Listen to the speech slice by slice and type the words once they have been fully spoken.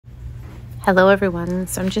Hello everyone,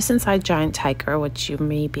 so I'm just inside Giant Tiger, which you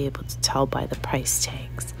may be able to tell by the price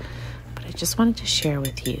tags, but I just wanted to share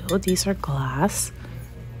with you, these are glass.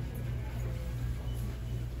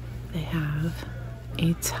 They have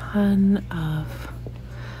a ton of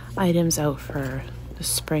items out for the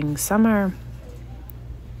spring, summer,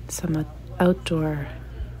 some outdoor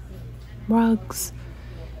rugs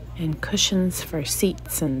and cushions for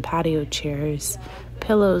seats and patio chairs,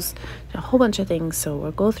 pillows, a whole bunch of things. So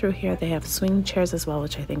we'll go through here. They have swing chairs as well,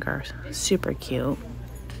 which I think are super cute.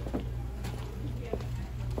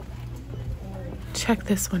 Check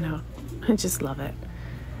this one out. I just love it.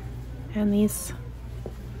 And these,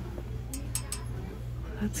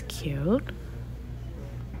 that's cute.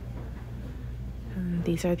 And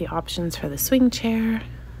these are the options for the swing chair.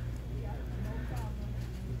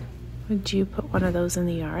 Would you put one of those in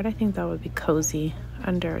the yard? I think that would be cozy.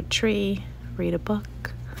 Under a tree, read a book.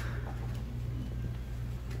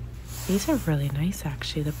 These are really nice,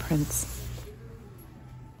 actually, the prints.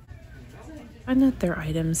 I find that their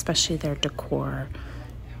items, especially their decor,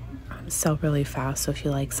 sell really fast. So if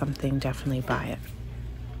you like something, definitely buy it.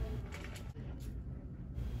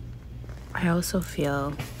 I also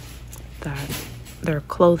feel that their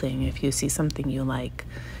clothing, if you see something you like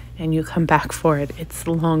and you come back for it, it's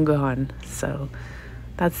long gone. So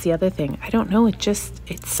that's the other thing. I don't know, it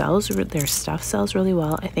sells, their stuff sells really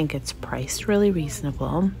well. I think it's priced really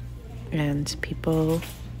reasonable and people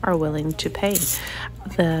are willing to pay.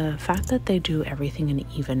 The fact that they do everything in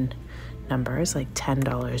even numbers, like $10,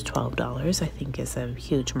 $12, I think is a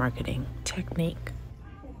huge marketing technique.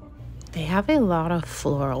 They have a lot of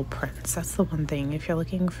floral prints. That's the one thing. If you're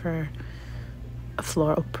looking for a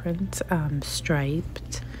floral print,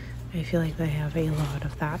 striped, I feel like they have a lot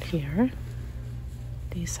of that here.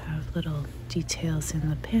 These have little details in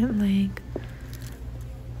the pant leg.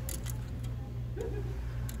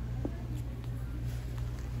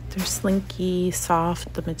 They're slinky,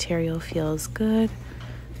 soft, the material feels good.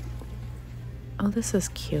 Oh, this is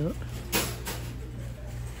cute.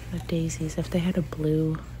 The daisies, if they had a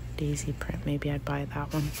blue daisy print, maybe I'd buy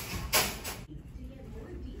that one.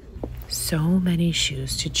 So many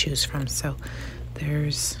shoes to choose from. So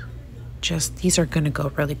there's these are gonna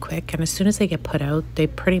go really quick, and as soon as they get put out, they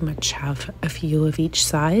pretty much have a few of each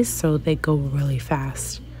size, so they go really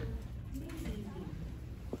fast.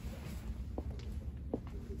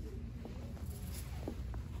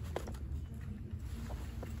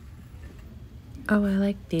 Oh, I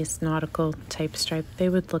like these nautical type stripe. They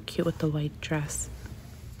would look cute with the white dress.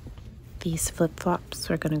 These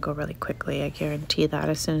flip-flops are gonna go really quickly. I guarantee that.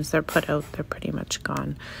 As soon as they're put out, they're pretty much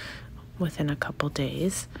gone within a couple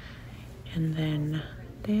days. And then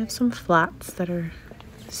they have some flats that are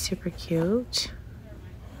super cute.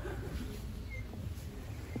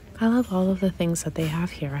 I love all of the things that they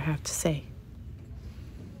have here, I have to say.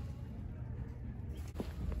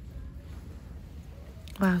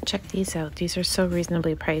 Wow, check these out. These are so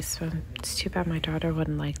reasonably priced. It's too bad my daughter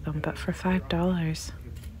wouldn't like them, but for $5,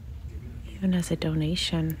 even as a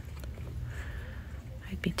donation,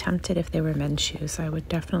 I'd be tempted if they were men's shoes. I would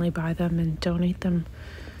definitely buy them and donate them.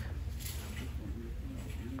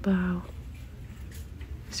 Wow,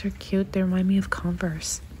 these are cute. They remind me of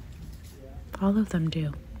Converse. All of them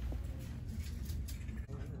do.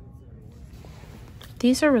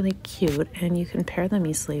 These are really cute, and you can pair them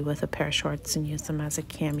easily with a pair of shorts and use them as a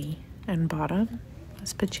cami and bottom,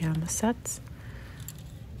 as pajama sets.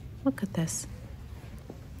 Look at this.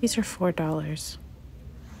 These are $4.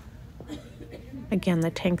 Again, the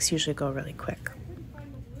tanks usually go really quick.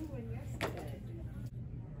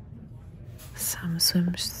 Some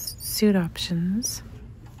swimsuit options.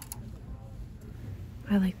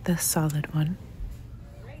 I like this solid one.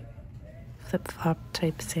 Flip-flop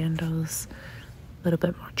type sandals. A little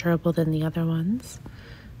bit more durable than the other ones.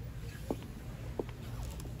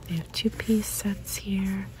 They have two-piece sets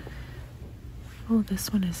here. Oh,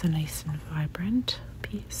 this one is a nice and vibrant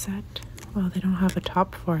piece set. Well, they don't have a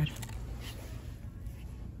top for it.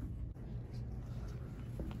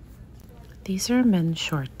 These are men's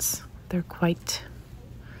shorts. They're quite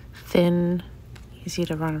thin, easy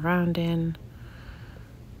to run around in,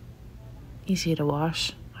 easy to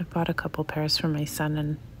wash. I bought a couple pairs for my son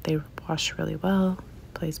and they wash really well.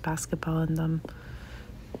 Plays basketball in them.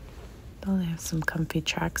 Oh, they have some comfy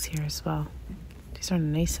tracks here as well. These are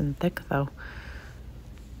nice and thick though.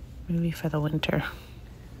 Maybe for the winter.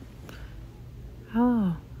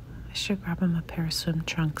 Oh, I should grab him a pair of swim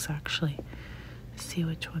trunks actually. See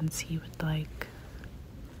which ones he would like.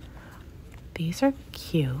 These are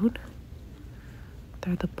cute.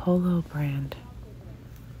 They're the Polo brand.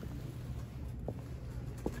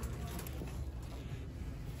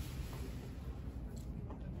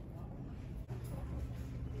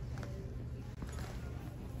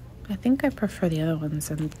 I think I prefer the other ones,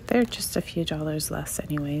 and they're just a few dollars less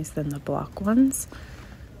anyways than the block ones.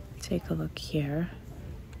 Take a look here.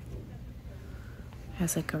 It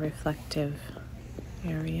has like a reflective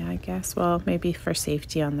area, I guess. Well, maybe for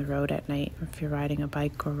safety on the road at night if you're riding a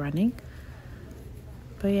bike or running.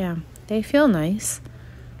 But yeah, they feel nice.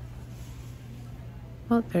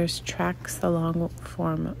 Well, there's tracks the long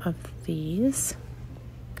form of these,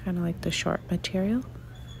 kind of like the short material.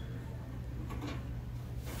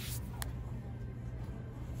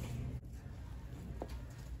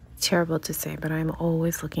 Terrible to say, but I'm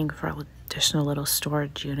always looking for additional little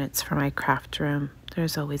storage units for my craft room.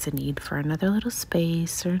 There's always a need for another little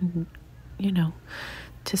space, or, you know,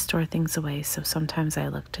 to store things away. So sometimes I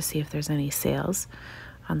look to see if there's any sales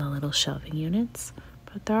on the little shelving units.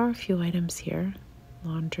 But there are a few items here.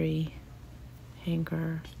 Laundry,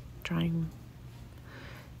 hanger, drying.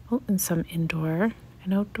 Oh, and some indoor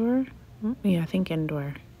and outdoor. Yeah, I think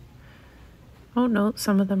indoor. Oh no,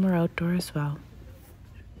 some of them are outdoor as well.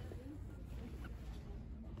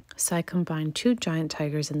 So I combined 2 giant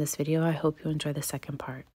tigers in this video. I hope you enjoy the second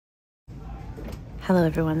part. Hello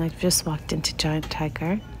everyone, I've just walked into Giant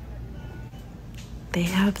Tiger. They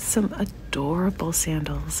have some adorable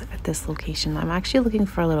sandals at this location. I'm actually looking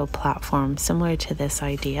for a little platform similar to this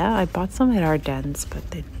idea. I bought some at Ardennes,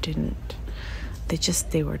 but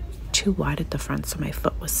they were too wide at the front, so my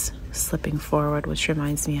foot was slipping forward, which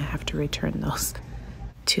reminds me I have to return those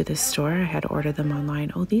to the store. I had ordered them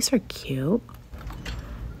online. Oh, these are cute.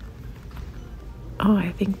 Oh,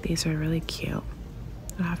 I think these are really cute.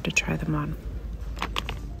 I'll have to try them on.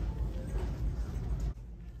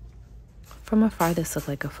 From afar, this looked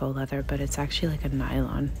like a faux leather, but it's actually like a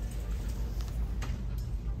nylon.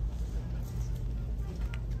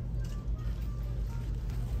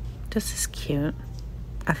 This is cute.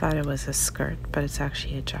 I thought it was a skirt, but it's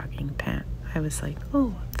actually a jogging pant. I was like,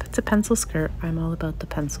 oh, if it's a pencil skirt, I'm all about the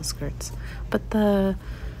pencil skirts. But the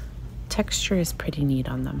texture is pretty neat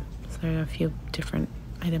on them. So there are a few different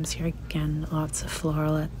items here. Again, lots of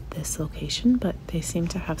floral at this location, but they seem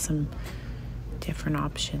to have some different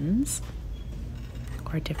options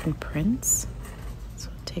or different prints. So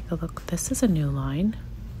take a look. This is a new line.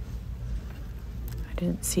 I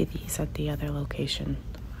didn't see these at the other location.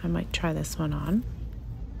 I might try this one on.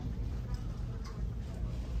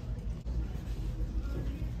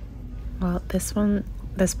 Well,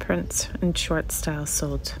 this print in short style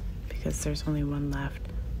sold because there's only one left.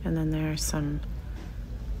 And then there are some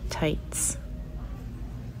tights.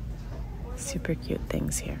 Super cute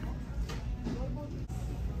things here.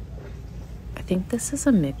 I think this is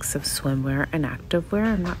a mix of swimwear and activewear.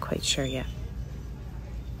 I'm not quite sure yet.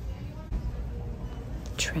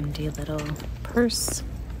 Trendy little purse.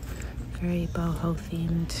 Very boho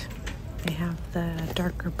themed. They have the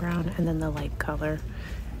darker brown and then the light color.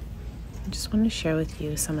 I just want to share with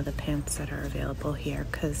you some of the pants that are available here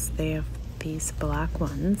because they have these black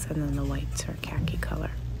ones and then the whites are khaki color.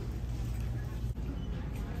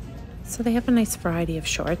 So they have a nice variety of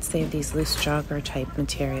shorts. They have these loose jogger type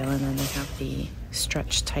material and then they have the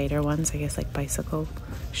stretch tighter ones, I guess like bicycle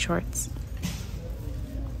shorts.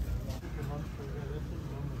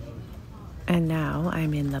 And now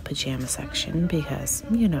I'm in the pajama section because,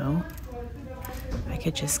 you know, I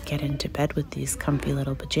could just get into bed with these comfy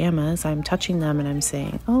little pajamas. I'm touching them and I'm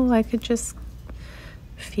saying, oh, I could just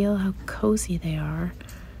feel how cozy they are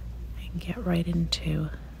and get right into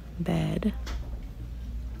bed.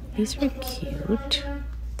 These are cute.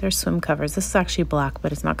 They're swim covers. This is actually black,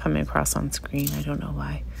 but it's not coming across on screen. I don't know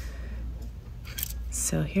why.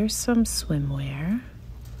 So here's some swimwear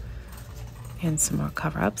and some more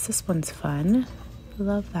cover-ups. This one's fun.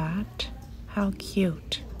 Love that. How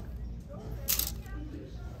cute.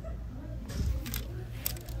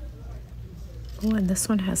 Oh, and this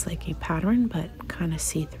one has like a pattern, but kind of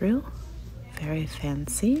see-through. Very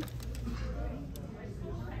fancy.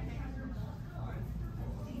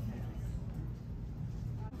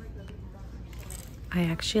 I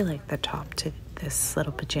actually like the top to this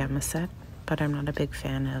little pajama set, but I'm not a big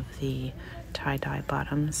fan of the tie-dye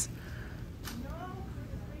bottoms.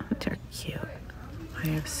 They're cute. I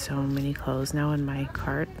have so many clothes now in my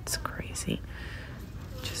cart. It's crazy.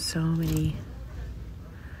 Just so many.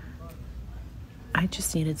 I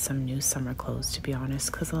just needed some new summer clothes, to be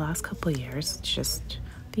honest, because the last couple of years,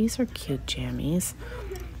 these are cute jammies.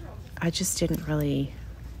 I just didn't really,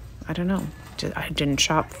 I don't know. I didn't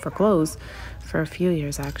shop for clothes for a few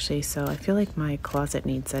years, actually, so I feel like my closet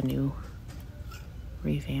needs a new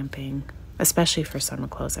revamping, especially for summer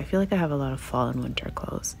clothes. I feel like I have a lot of fall and winter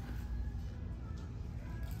clothes.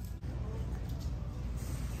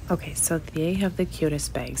 Okay, so they have the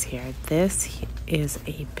cutest bags here. This is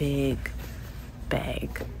a big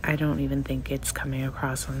bag. I don't even think it's coming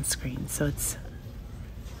across on screen. So it's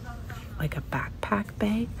like a backpack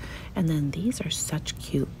bag. And then these are such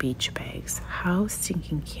cute beach bags. How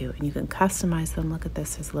stinking cute. And you can customize them. Look at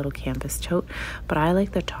this, there's a little canvas tote. But I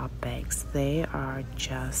like the top bags. They are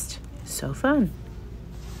just so fun.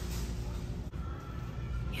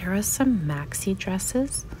 Here are some maxi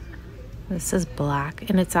dresses. This is black,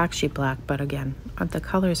 and it's actually black, but again, the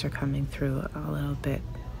colors are coming through a little bit.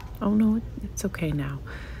 Oh no, it's okay now.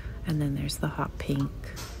 And then there's the hot pink,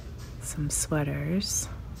 some sweaters.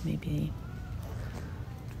 Maybe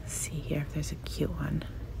see here if there's a cute one.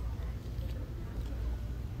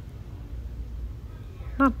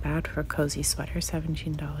 Not bad for a cozy sweater,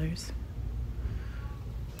 $17.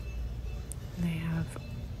 They have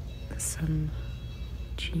some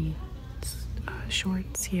jeans,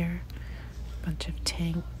 shorts here, a bunch of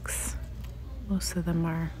tanks. Most of them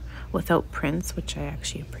are without prints, which I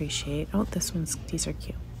actually appreciate. Oh, these are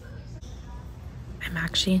cute. I'm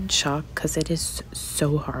actually in shock because it is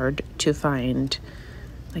so hard to find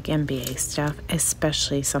like NBA stuff,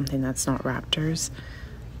 especially something that's not Raptors.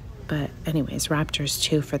 But anyways, Raptors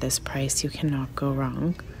too, for this price, you cannot go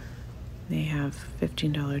wrong. They have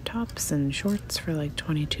 $15 tops and shorts for like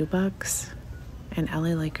 22 bucks. And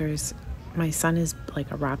LA Lakers, my son is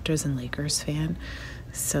like a Raptors and Lakers fan,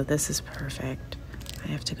 so this is perfect. I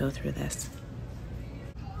have to go through this.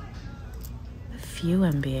 A few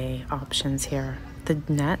NBA options here. The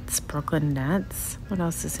Nets, Brooklyn Nets. What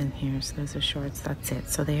else is in here? So those are shorts, that's it.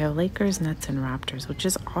 So they have Lakers, Nets, and Raptors, which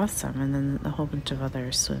is awesome. And then a whole bunch of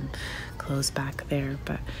other swim clothes back there.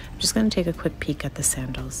 But I'm just gonna take a quick peek at the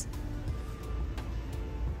sandals.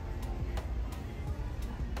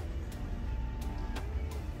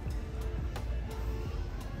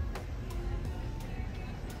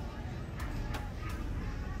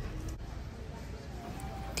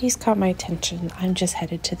 These caught my attention. I'm just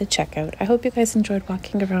headed to the checkout. I hope you guys enjoyed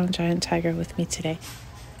walking around Giant Tiger with me today.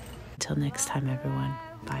 Until next time, everyone.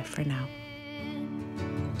 Bye for now. The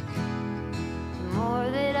more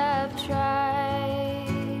that I've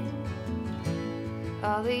tried,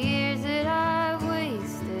 all the years that I've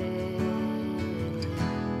wasted,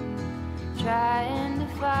 trying to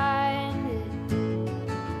find it,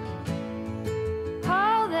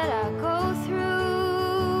 all that I go through.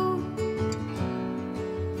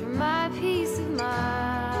 My peace of mind,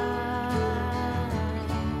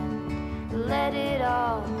 let it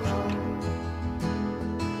all go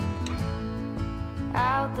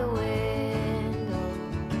out the window.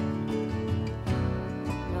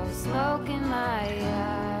 No smoke in my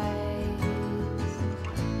eyes,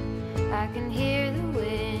 I can hear the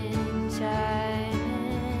wind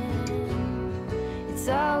chiming. It's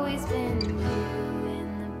always been you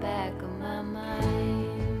in the back of my mind.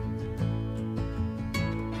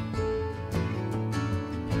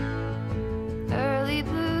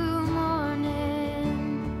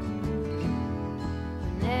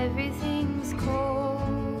 Everything's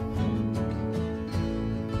cold,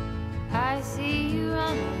 I see you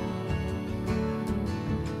running,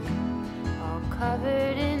 all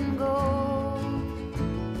covered in gold.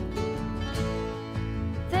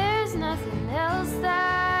 There's nothing else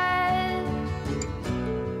that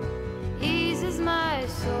eases my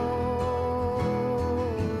soul.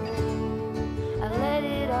 I let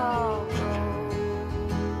it all go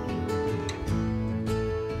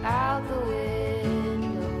out the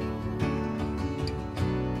window.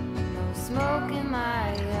 Smoke in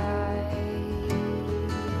my eyes,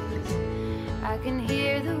 I can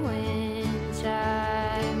hear the wind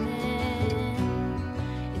chiming.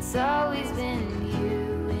 It's always been